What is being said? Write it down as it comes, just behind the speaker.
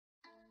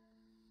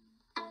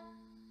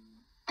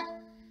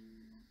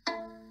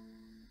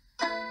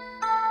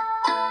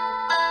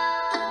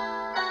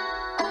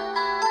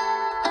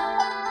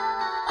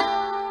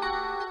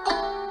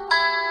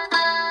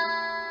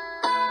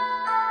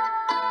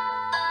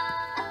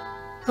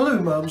Hello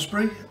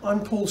Malmesbury, I'm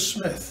Paul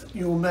Smith,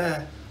 your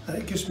Mayor, and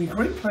it gives me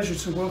great pleasure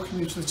to welcome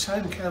you to the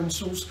Town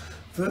Council's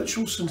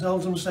virtual St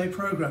Aldhelm's Day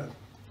programme.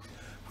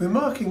 We're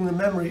marking the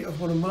memory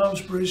of one of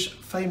Malmesbury's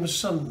famous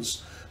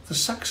sons, the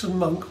Saxon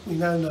monk we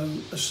now know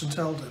as St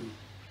Aldhelm.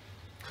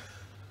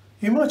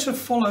 You might have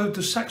followed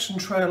the Saxon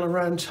trail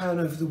around town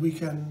over the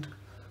weekend,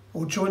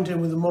 or joined in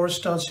with the Morris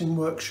dancing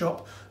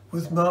workshop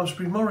with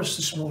Malmesbury Morris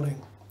this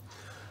morning.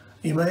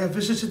 You may have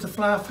visited the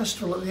Flower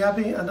Festival at the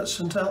Abbey and at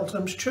St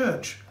Aldhelm's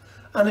Church,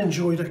 and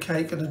enjoyed a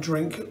cake and a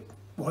drink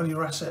while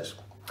you're at it.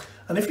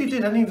 And if you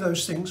did any of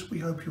those things, we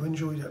hope you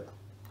enjoyed it.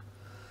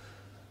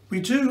 We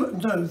do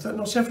know that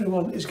not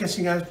everyone is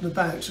getting out and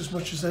about as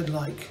much as they'd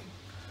like,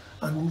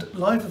 and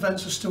live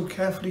events are still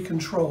carefully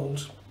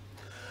controlled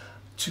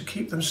to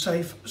keep them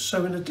safe.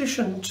 So in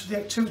addition to the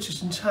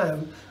activities in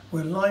town,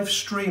 we're live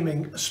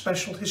streaming a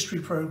special history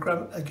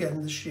programme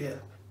again this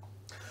year.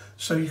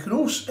 So you can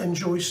also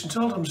enjoy St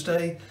Aldhelm's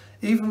Day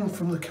even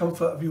from the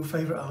comfort of your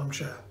favourite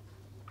armchair.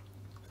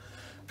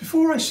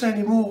 Before I say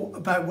any more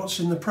about what's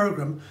in the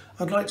programme,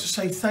 I'd like to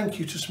say thank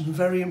you to some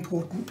very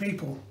important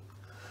people.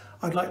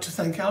 I'd like to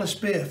thank Alice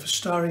Beer for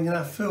starring in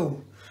our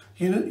film.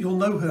 You'll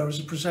know her as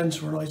a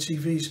presenter on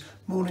ITV's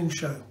morning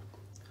show.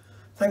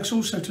 Thanks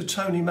also to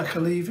Tony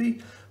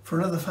McAlevey for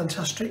another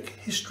fantastic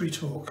history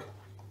talk.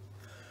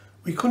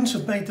 We couldn't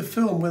have made the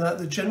film without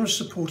the generous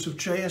support of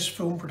JS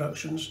Film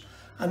Productions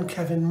and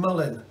Kevin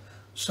Mullin,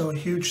 so a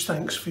huge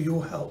thanks for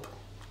your help.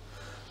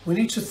 We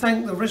need to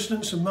thank the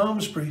residents of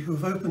Malmesbury who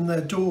have opened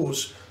their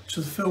doors to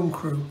the film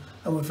crew,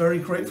 and we're very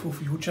grateful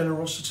for your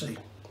generosity.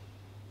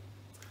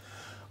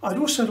 I'd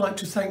also like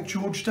to thank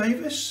George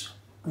Davis,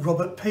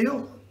 Robert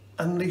Peel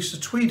and Lisa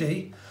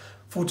Tweedy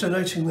for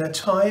donating their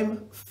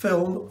time,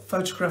 film,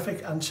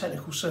 photographic and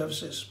technical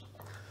services.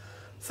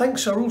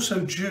 Thanks are also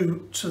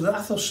due to the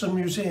Athelstan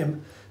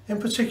Museum, in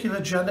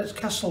particular Janet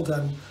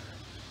Castledon,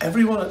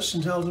 everyone at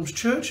St Aldhelm's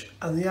Church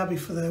and the Abbey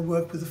for their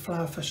work with the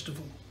Flower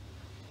Festival.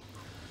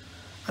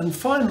 And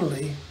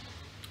finally,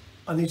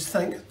 I need to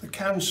thank the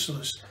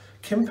councillors,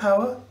 Kim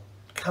Power,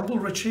 Campbell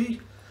Ritchie,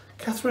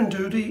 Catherine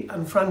Doody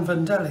and Fran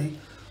Vandelli,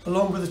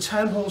 along with the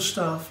Town Hall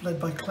staff led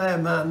by Claire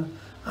Mann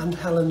and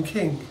Helen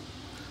King,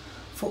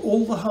 for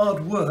all the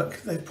hard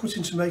work they've put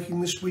into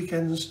making this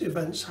weekend's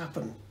events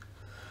happen.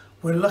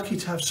 We're lucky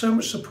to have so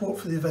much support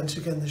for the event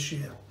again this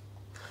year.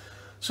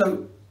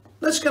 So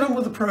let's get on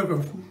with the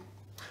programme.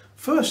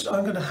 First,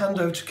 I'm going to hand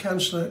over to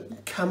Councillor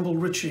Campbell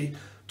Ritchie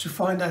to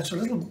find out a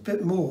little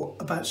bit more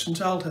about St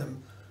Aldhelm.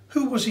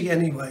 Who was he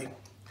anyway?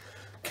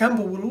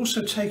 Campbell will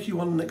also take you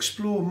on an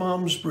Explore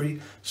Malmesbury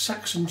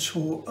Saxon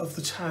tour of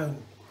the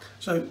town.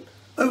 So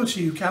over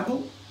to you,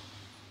 Campbell.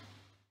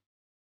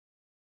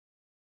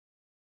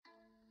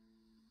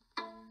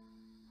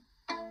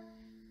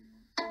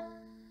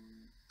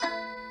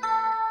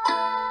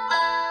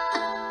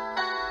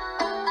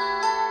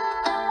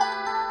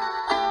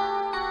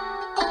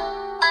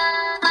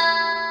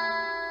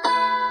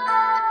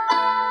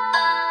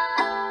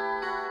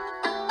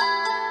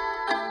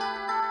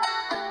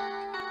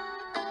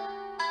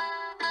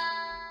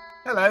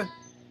 Hello,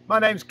 my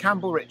name's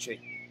Campbell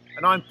Ritchie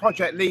and I'm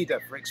project leader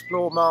for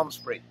Explore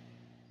Malmesbury.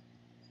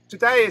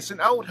 Today is St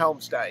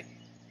Aldhelm's Day.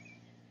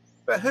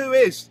 But who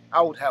is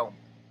Aldhelm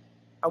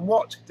and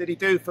what did he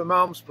do for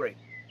Malmesbury?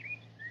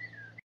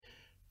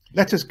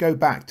 Let us go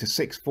back to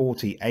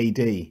 640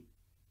 AD.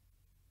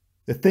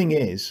 The thing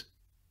is,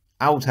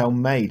 Aldhelm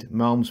made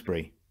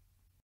Malmesbury.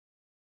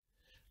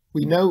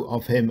 We know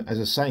of him as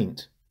a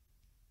saint,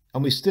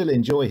 and we still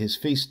enjoy his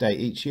feast day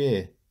each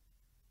year.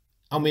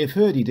 And we have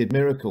heard he did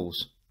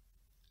miracles,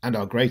 and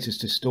our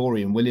greatest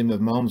historian, William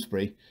of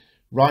Malmesbury,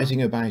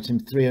 writing about him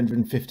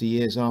 350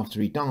 years after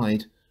he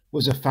died,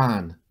 was a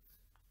fan.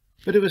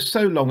 But it was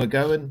so long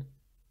ago and,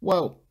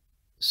 well,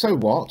 so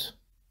what?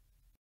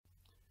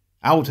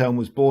 Aldhelm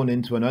was born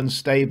into an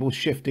unstable,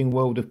 shifting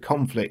world of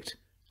conflict,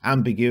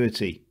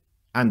 ambiguity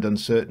and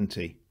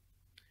uncertainty.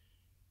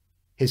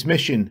 His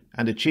mission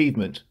and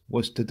achievement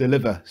was to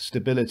deliver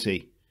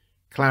stability,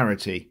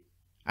 clarity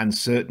and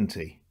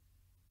certainty.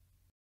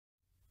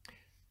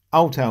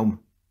 Aldhelm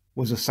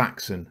was a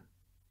Saxon.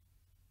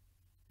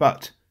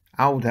 But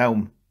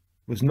Aldhelm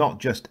was not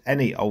just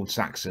any old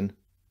Saxon.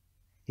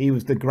 He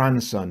was the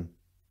grandson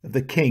of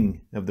the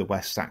king of the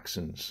West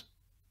Saxons.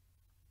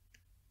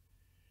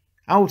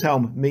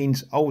 Aldhelm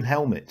means old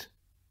helmet.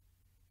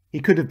 He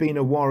could have been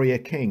a warrior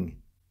king,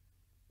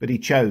 but he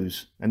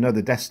chose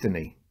another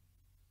destiny.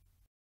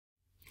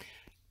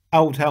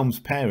 Aldhelm's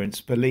parents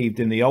believed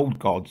in the old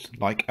gods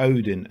like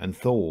Odin and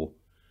Thor,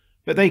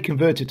 but they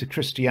converted to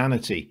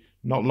Christianity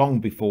not long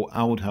before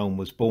Aldhelm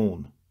was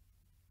born.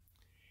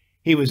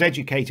 He was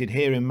educated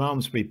here in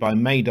Malmesbury by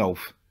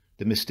Maedolf,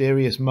 the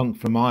mysterious monk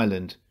from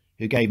Ireland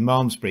who gave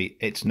Malmesbury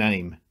its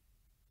name.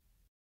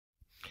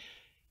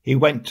 He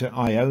went to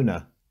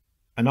Iona,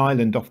 an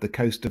island off the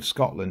coast of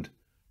Scotland,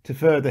 to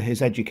further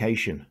his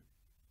education.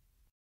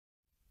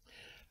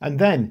 And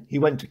then he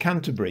went to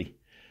Canterbury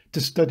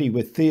to study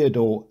with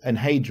Theodore and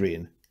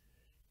Hadrian.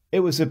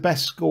 It was the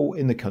best school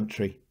in the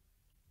country,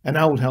 and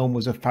Aldhelm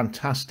was a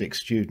fantastic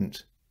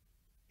student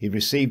He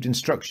received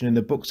instruction in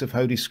the books of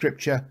Holy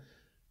Scripture,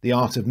 the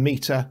art of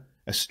metre,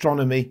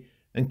 astronomy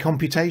and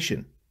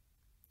computation.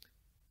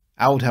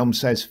 Aldhelm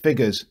says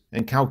figures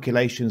and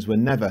calculations were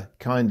never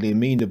kindly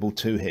amenable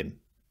to him.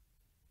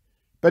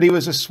 But he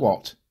was a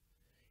swot.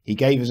 He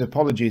gave his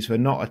apologies for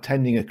not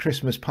attending a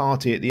Christmas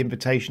party at the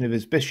invitation of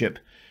his bishop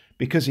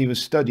because he was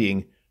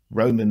studying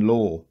Roman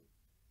law,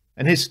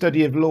 and his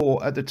study of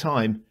law at the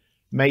time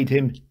made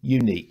him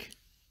unique.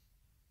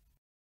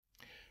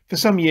 For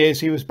some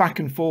years he was back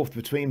and forth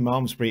between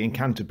Malmesbury and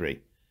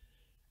Canterbury.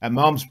 At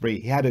Malmesbury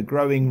he had a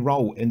growing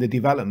role in the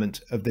development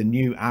of the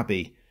new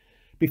abbey,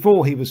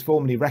 before he was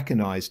formally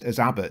recognised as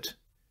abbot.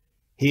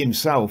 He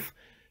himself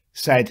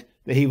said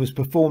that he was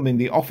performing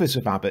the office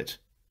of abbot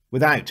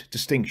without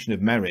distinction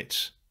of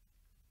merits.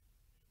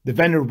 The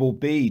Venerable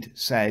Bede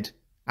said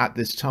at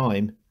this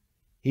time,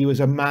 he was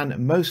a man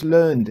most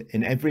learned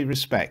in every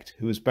respect,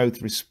 who was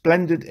both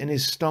resplendent in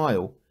his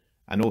style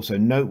and also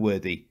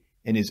noteworthy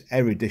in his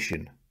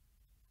erudition.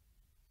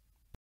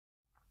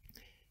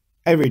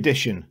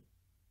 Erudition,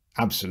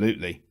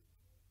 absolutely.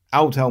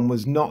 Aldhelm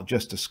was not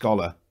just a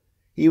scholar,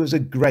 he was a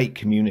great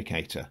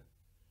communicator.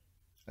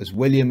 As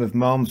William of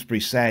Malmesbury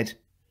said,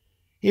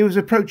 he was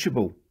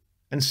approachable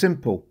and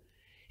simple.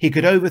 He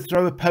could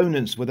overthrow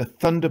opponents with a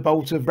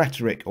thunderbolt of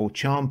rhetoric or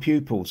charm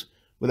pupils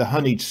with a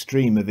honeyed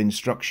stream of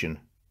instruction.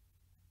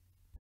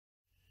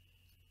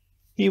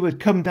 He would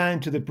come down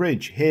to the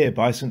bridge here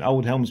by St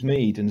Aldhelm's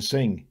mead and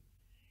sing.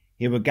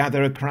 He would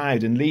gather a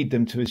crowd and lead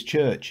them to his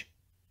church.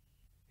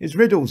 His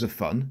riddles are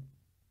fun.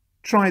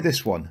 Try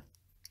this one.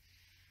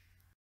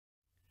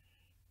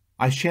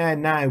 I share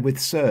now with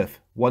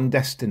surf one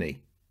destiny,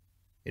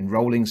 in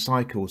rolling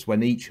cycles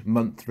when each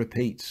month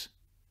repeats.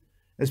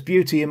 As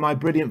beauty in my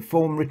brilliant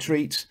form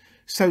retreats,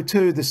 so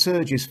too the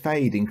surges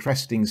fade in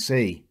cresting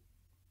sea.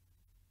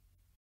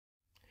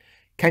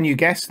 Can you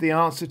guess the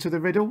answer to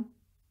the riddle?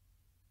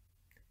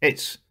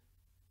 It's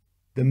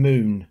the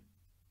moon.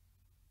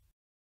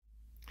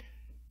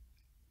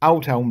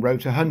 Aldhelm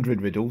wrote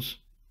 100 riddles,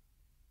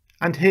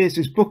 and here's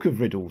his book of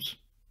riddles.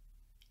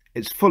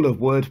 It's full of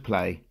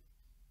wordplay.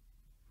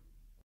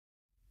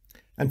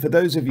 And for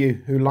those of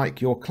you who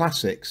like your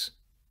classics,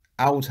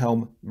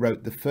 Aldhelm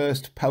wrote the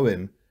first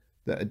poem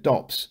that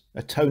adopts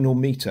a tonal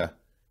metre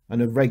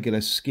and a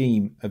regular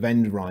scheme of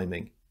end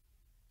rhyming.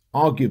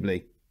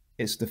 Arguably,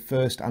 it's the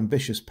first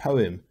ambitious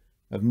poem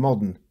of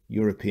modern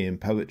European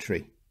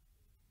poetry.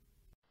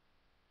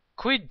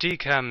 Quid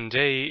dicam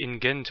Dei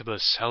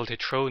ingentibus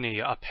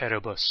altitroni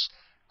aperibus,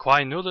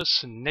 quae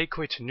nullus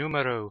nequit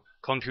numero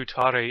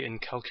computare in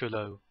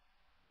calculo.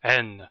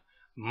 N.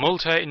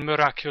 Multa in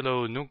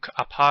miraculo nunc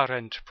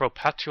apparent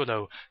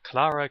propatulo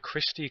clara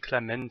Christi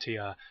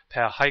clementia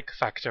per haec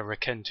facta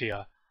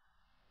recentia.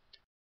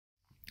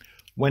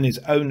 When his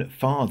own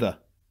father,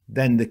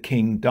 then the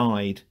king,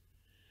 died,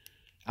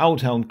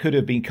 Aldhelm could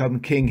have become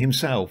king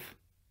himself,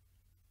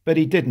 but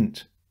he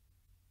didn't.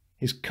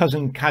 His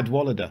cousin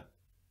Cadwallader,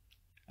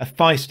 a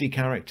feisty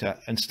character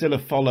and still a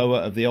follower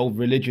of the old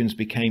religions,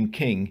 became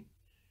king,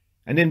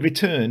 and in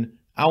return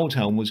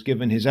Aldhelm was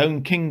given his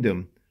own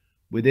kingdom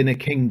within a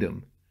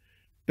kingdom,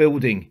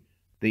 building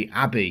the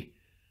Abbey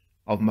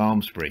of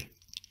Malmesbury.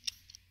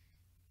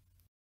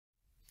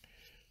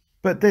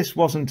 But this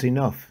wasn't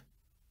enough.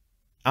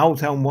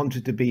 Aldhelm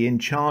wanted to be in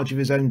charge of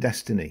his own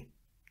destiny.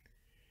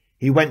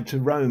 He went to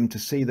Rome to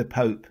see the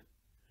Pope,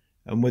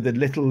 and with a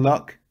little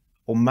luck,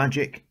 or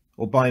magic,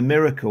 or by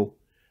miracle,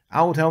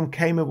 Aldhelm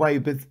came away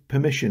with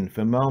permission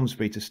for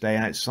Malmesbury to stay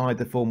outside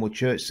the formal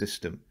church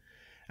system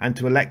and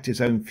to elect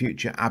his own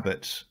future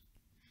abbots.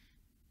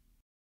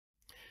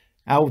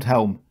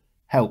 Aldhelm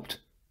helped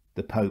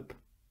the Pope.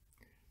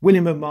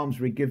 William of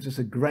Malmesbury gives us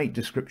a great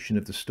description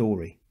of the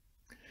story,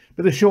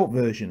 but the short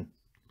version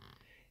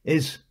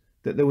is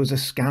that there was a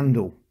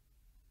scandal.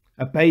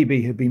 A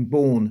baby had been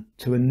born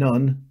to a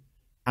nun,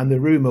 and the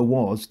rumour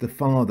was the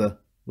father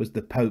was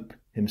the Pope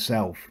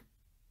himself.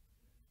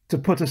 To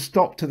put a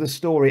stop to the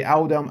story,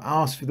 Aldhelm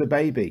asked for the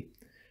baby,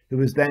 who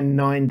was then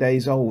 9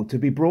 days old, to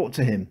be brought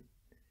to him.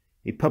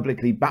 He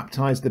publicly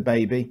baptised the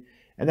baby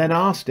and then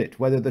asked it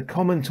whether the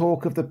common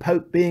talk of the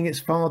Pope being its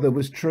father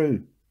was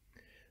true.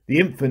 The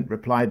infant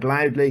replied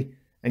loudly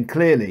and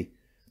clearly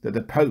that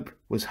the Pope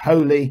was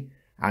holy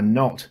and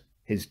not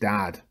his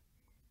dad.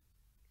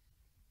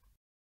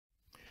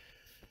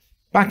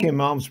 Back in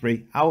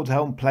Malmesbury,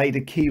 Aldhelm played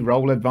a key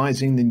role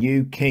advising the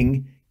new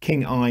king,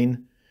 King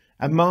Ine,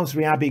 and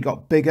Malmesbury Abbey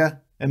got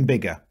bigger and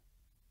bigger.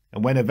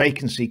 And when a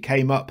vacancy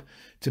came up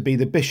to be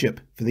the bishop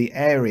for the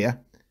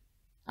area,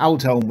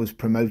 Aldhelm was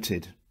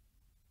promoted.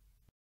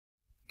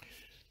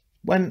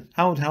 When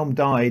Aldhelm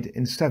died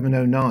in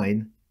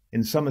 709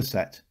 in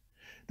Somerset,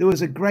 there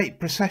was a great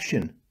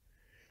procession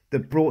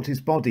that brought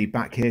his body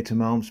back here to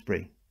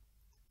Malmesbury.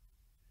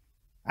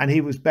 And he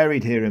was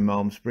buried here in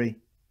Malmesbury,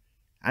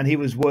 and he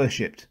was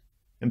worshipped,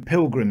 and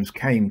pilgrims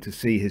came to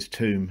see his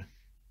tomb.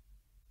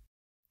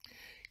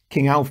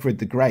 King Alfred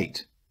the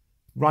Great,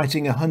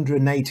 writing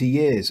 180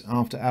 years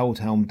after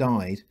Aldhelm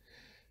died,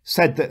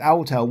 said that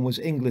Aldhelm was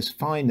England's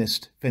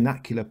finest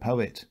vernacular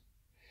poet.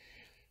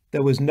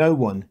 There was no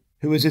one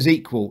who was his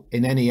equal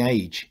in any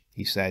age,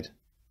 he said.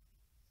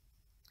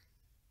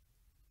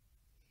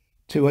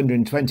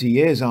 220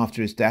 years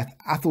after his death,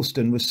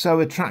 Athelstan was so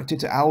attracted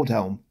to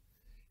Aldhelm,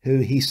 who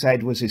he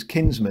said was his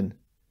kinsman,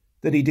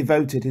 that he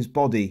devoted his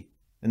body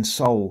and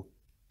soul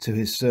to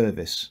his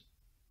service.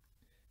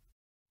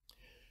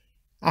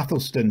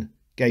 Athelstan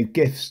gave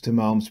gifts to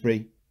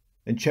Malmesbury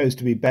and chose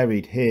to be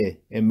buried here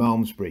in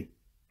Malmesbury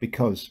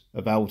because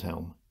of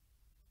Aldhelm.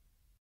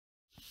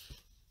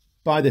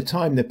 By the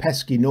time the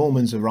pesky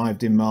Normans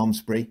arrived in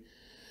Malmesbury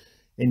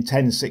in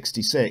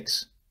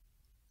 1066,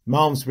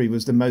 Malmesbury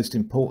was the most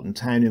important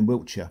town in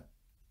Wiltshire.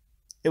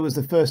 It was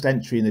the first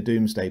entry in the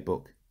Domesday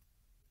Book,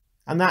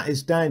 and that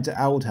is down to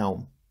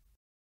Aldhelm.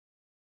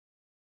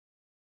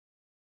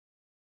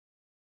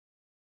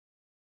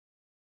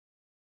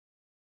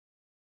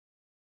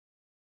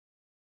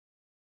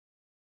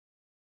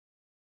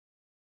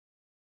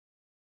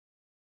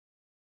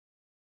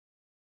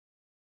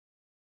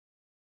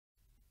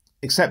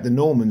 Except the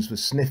Normans were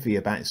sniffy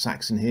about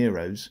Saxon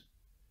heroes,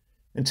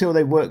 until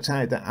they worked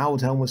out that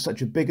Aldhelm was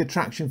such a big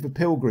attraction for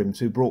pilgrims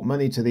who brought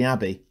money to the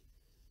abbey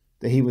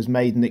that he was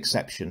made an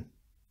exception.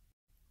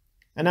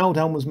 And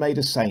Aldhelm was made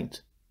a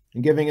saint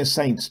and given a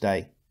Saint's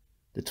Day,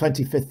 the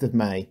 25th of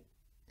May,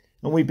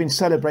 and we've been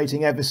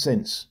celebrating ever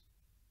since.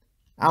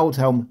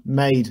 Aldhelm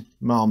made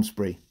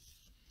Malmesbury.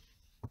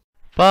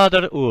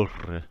 Fader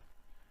Urre,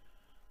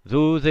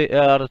 þú þið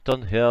ert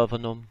an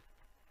heavenum,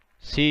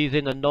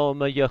 síðin a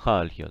nome je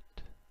haljot,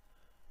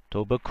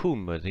 to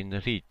bekomme din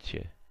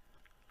rietje,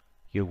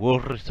 je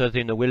wurte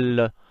din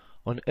wille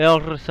on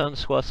ersan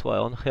swaswa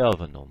on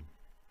heavenum.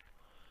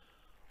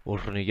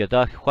 Urne je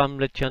dag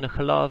kwamlet jan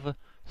gelave,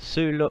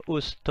 sule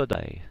us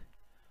todai,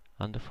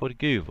 and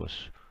forgive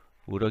us,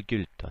 ura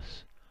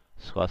gultas,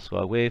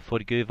 swaswa we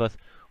forgive us,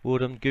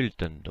 urum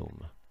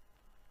gultendom.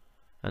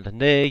 And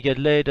ne je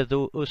lede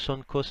du us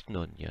on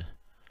kostnunje,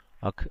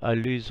 ak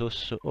alys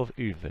us of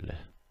uvele.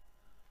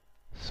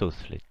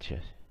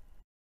 Soslitje.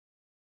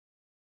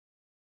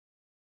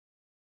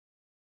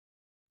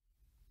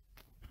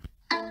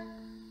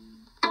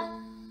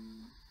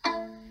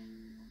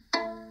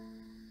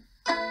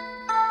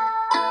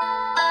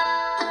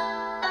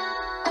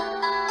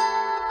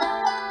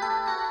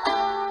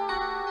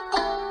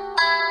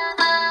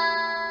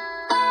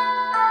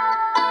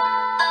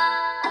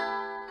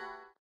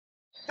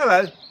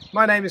 Hello,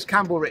 my name is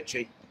Campbell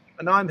Ritchie,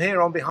 and I'm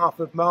here on behalf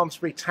of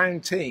Malmesbury Town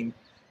Team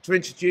to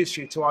introduce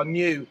you to our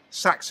new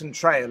Saxon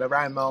trail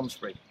around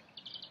Malmesbury.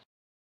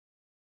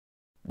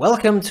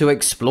 Welcome to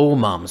Explore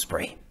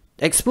Malmesbury.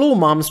 Explore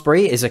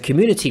Malmesbury is a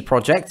community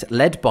project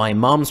led by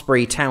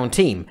Malmesbury Town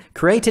Team,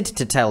 created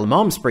to tell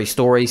Malmesbury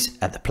stories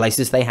at the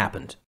places they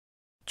happened.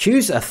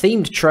 Choose a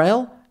themed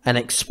trail, an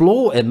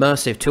Explore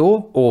Immersive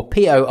Tour, or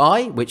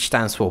POI, which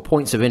stands for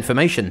Points of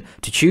Information,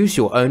 to choose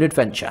your own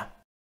adventure.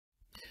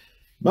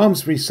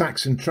 Malmesbury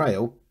Saxon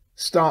Trail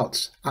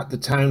starts at the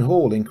Town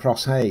Hall in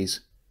Cross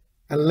Hayes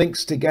and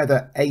links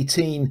together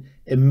 18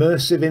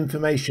 immersive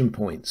information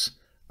points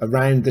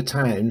around the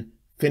town,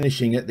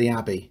 finishing at the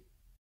Abbey.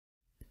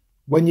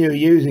 When you're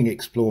using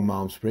Explore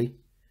Malmesbury,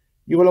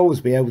 you will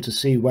always be able to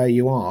see where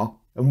you are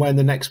and when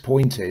the next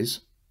point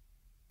is.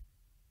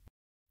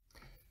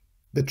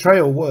 The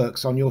trail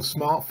works on your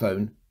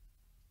smartphone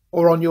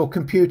or on your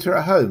computer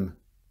at home.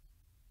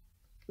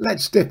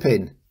 Let's dip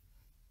in.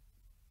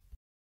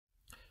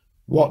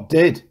 What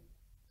did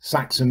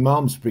Saxon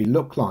Malmesbury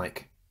look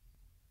like?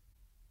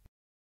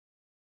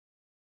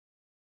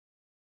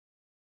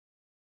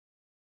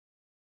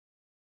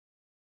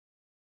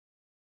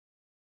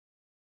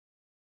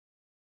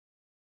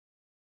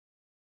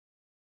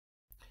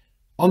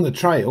 On the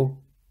trail,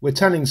 we're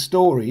telling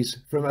stories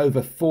from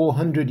over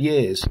 400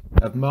 years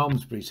of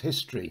Malmesbury's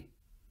history.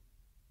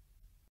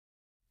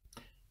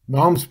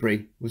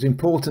 Malmesbury was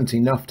important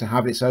enough to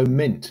have its own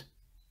mint.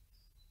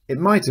 It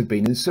might have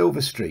been in Silver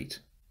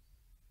Street.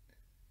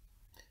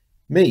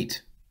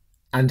 Meet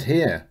and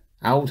hear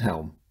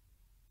Aldhelm,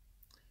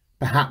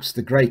 perhaps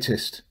the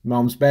greatest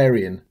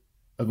Malmesburian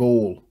of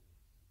all.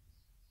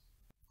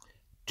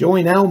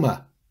 Join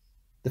Elmer,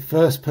 the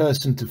first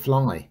person to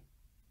fly.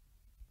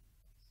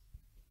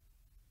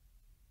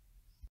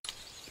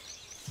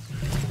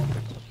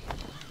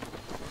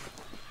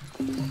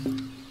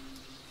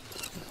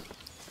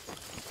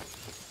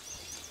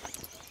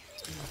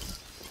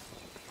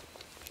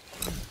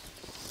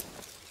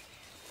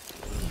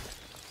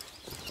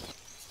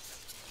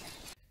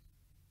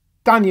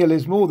 Daniel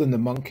is more than the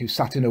monk who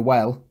sat in a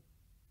well,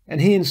 and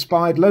he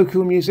inspired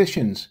local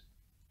musicians,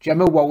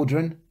 Gemma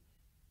Waldron,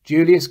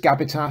 Julius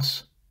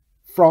Gabitas,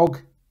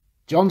 Frog,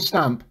 John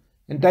Stamp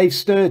and Dave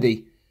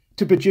Sturdy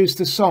to produce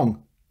the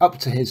song Up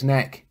to His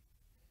Neck.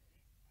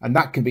 And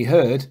that can be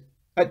heard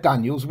at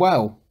Daniel's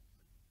well.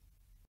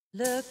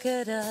 Look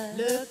at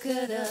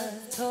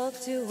us, talk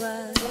to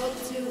us,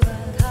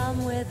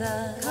 come with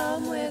us,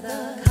 come with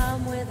us,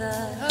 come with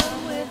us,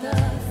 come with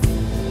us.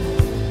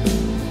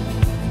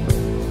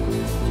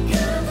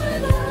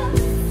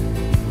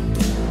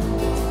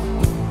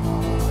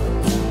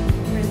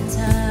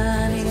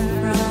 Returning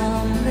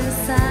from the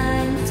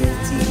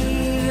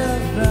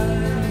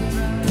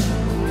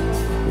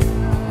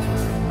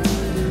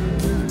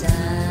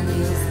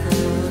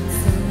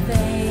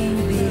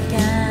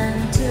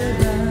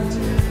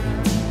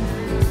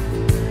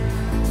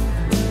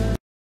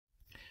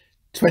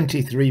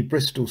 23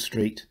 Bristol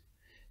Street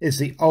is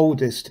the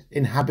oldest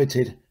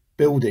inhabited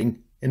building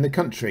in the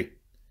country,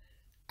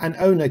 and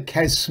owner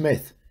Kes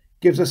Smith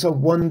gives us a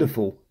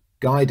wonderful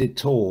guided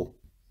tour.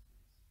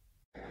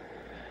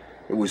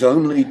 It was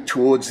only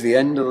towards the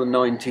end of the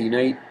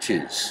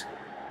 1980s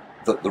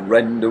that the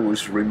render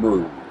was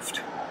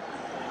removed,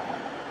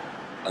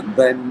 and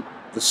then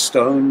the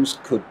stones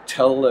could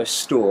tell their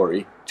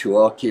story to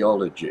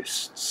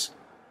archaeologists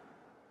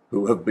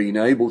who have been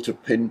able to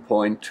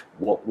pinpoint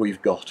what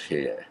we've got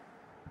here.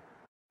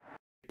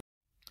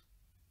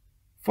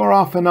 For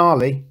our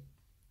finale,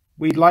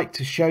 we'd like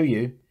to show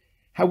you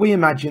how we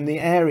imagine the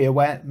area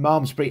where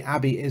Malmesbury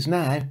Abbey is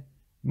now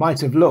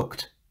might have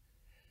looked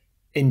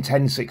in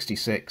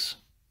 1066.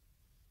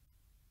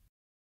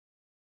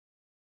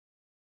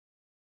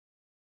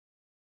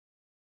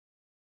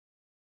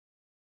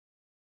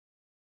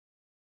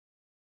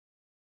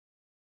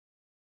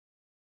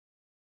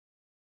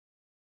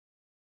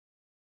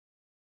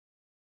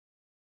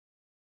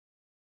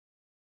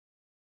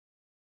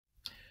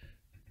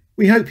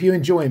 We hope you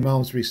enjoy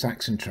Malmesbury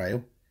Saxon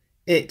Trail.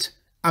 It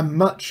and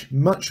much,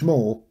 much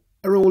more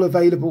are all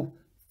available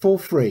for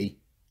free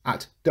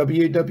at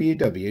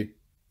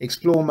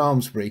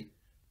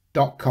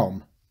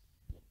www.exploremalmesbury.com.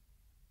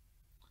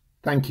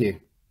 Thank you.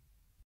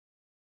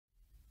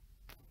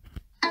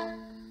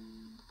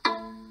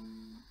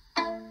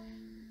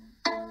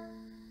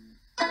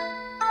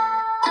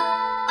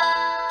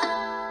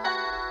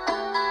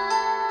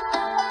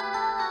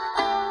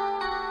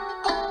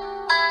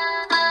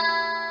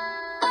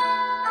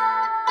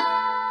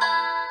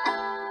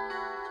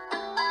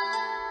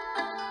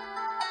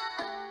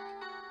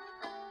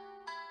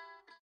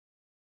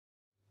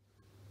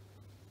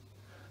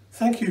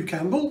 Thank you,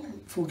 Campbell,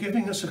 for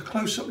giving us a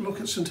close-up look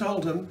at St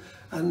Aldhelm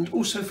and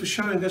also for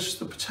showing us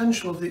the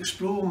potential of the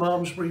Explore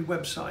Malmesbury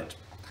website.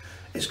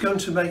 It's going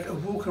to make a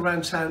walk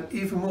around town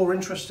even more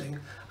interesting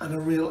and a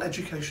real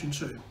education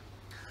too.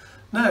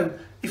 Now,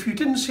 if you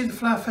didn't see the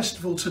Flower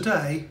Festival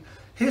today,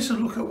 here's a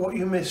look at what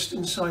you missed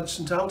inside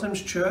St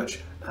Aldhelm's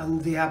Church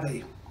and the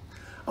Abbey.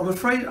 I'm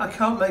afraid I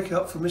can't make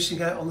up for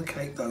missing out on the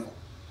cake though.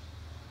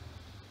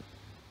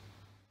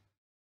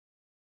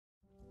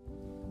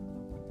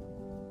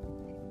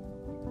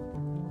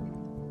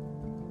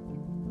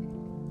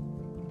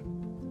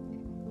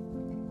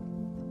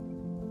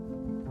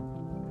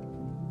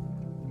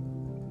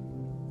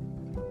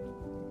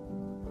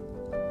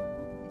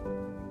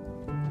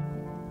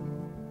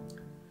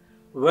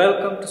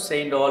 Welcome to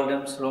St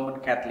Aldhelm's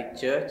Roman Catholic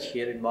Church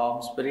here in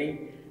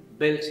Malmesbury,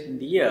 built in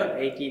the year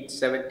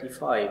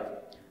 1875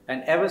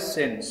 and ever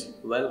since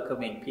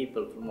welcoming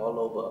people from all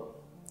over.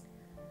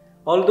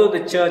 Although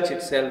the church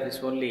itself is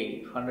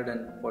only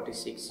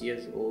 146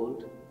 years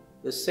old,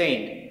 the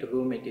saint to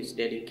whom it is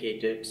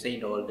dedicated,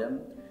 St Aldhelm,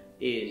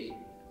 is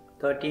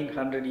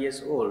 1300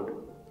 years old.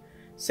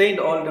 St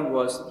Aldhelm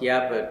was the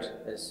abbot,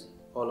 as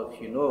all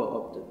of you know,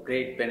 of the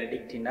great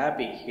Benedictine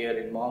Abbey here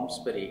in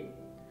Malmesbury.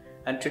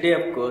 And today,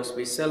 of course,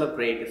 we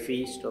celebrate the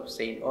feast of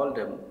St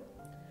Aldhelm.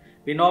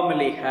 We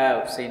normally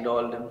have St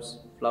Aldhelm's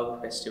Flower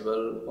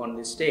Festival on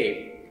this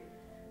day.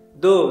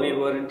 Though we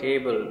weren't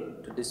able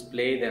to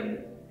display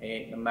them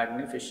in a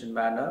magnificent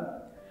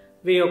manner,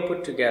 we have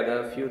put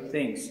together a few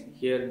things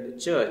here in the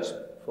church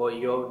for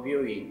your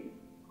viewing,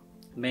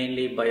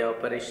 mainly by our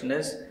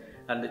parishioners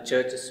and the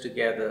churches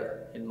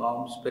together in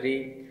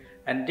Malmesbury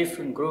and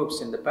different groups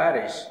in the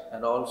parish,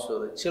 and also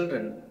the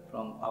children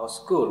from our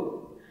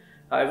school.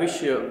 I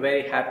wish you a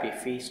very happy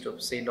feast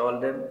of St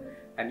Aldhelm,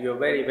 and you're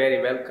very,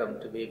 very welcome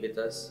to be with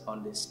us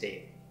on this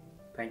day.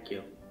 Thank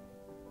you.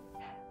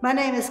 My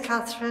name is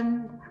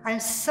Catherine.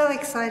 I'm so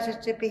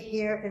excited to be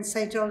here in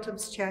St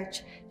Aldhelm's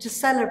Church to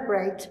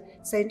celebrate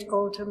St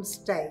Aldhelm's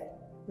Day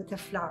with the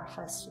Flower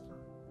Festival.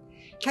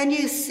 Can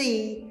you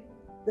see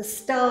the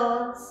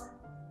stars,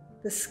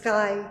 the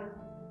sky,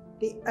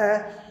 the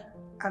earth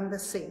and the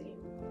sea?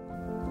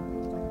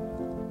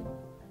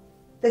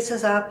 This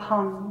is our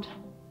pond.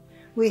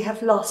 We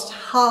have lost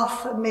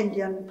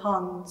 500,000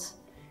 ponds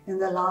in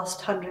the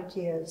last 100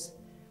 years.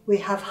 We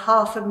have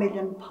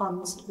 500,000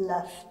 ponds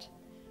left.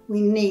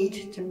 We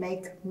need to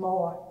make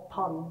more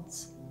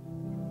ponds.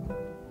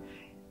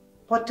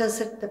 What does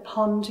the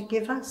pond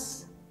give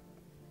us?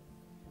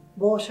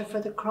 Water for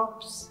the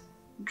crops,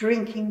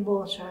 drinking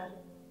water,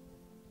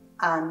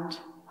 and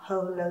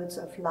whole loads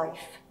of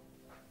life.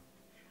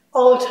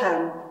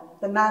 Aldhelm,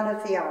 the man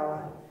of the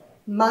hour,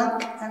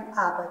 monk and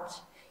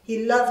abbot,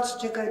 he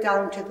loved to go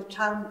down to the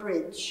town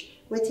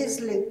bridge with his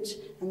lute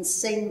and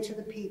sing to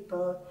the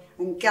people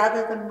and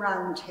gather them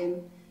round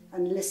him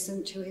and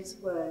listen to his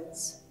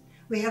words.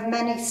 We have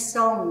many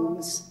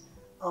songs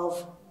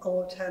of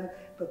Aldhelm,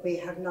 but we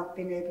have not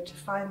been able to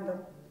find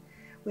them.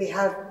 We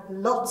have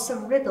lots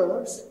of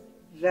riddles,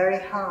 very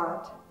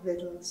hard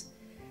riddles,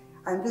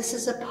 and this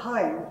is a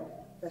poem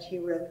that he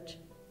wrote.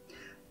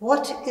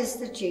 What is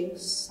the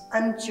juice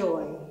and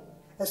joy,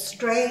 a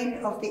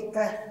strain of the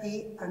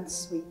earthy and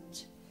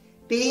sweet,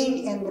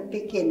 being in the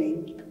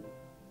beginning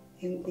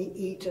in the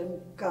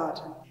Eden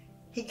garden?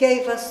 He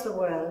gave us the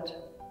world,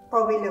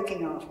 are we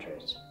looking after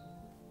it?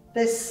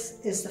 This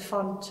is the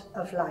font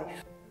of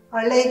life.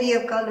 Our Lady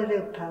of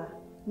Guadalupe,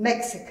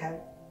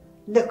 Mexico,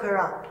 look her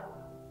up.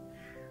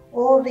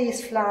 All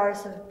these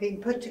flowers have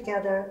been put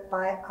together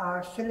by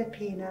our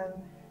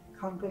Filipino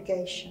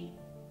congregation.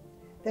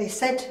 They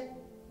said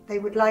they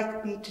would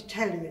like me to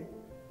tell you,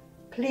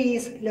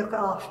 please look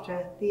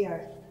after the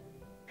earth.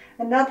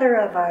 Another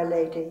of Our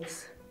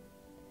Ladies,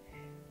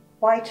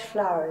 white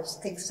flowers,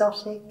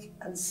 exotic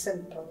and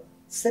simple,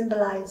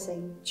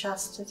 symbolizing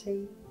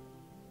chastity,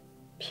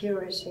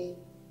 purity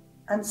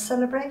and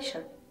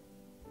celebration.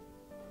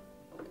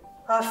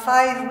 Our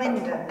 5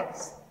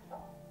 windows,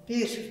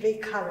 beautifully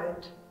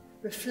coloured,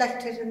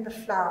 reflected in the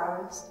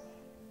flowers,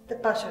 the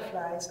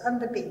butterflies and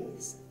the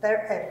bees,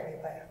 they're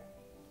everywhere.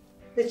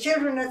 The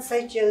children at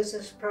St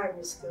Joseph's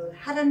Primary School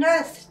had an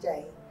Earth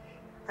Day,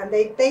 and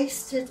they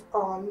based it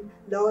on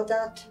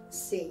Laudato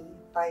Si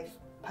by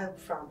Pope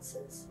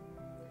Francis.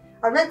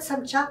 I read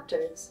some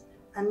chapters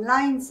and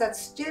lines that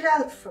stood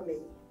out for me.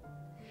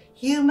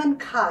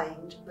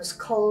 Humankind was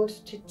called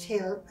to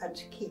till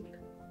and keep.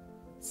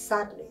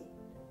 Sadly,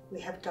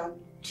 we have done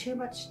too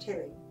much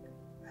tilling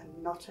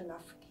and not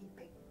enough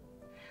keeping.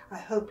 I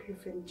hope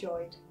you've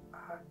enjoyed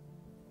our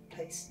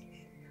place,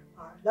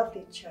 our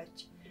lovely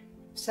church,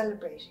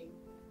 celebrating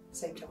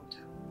St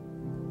Aldhelm.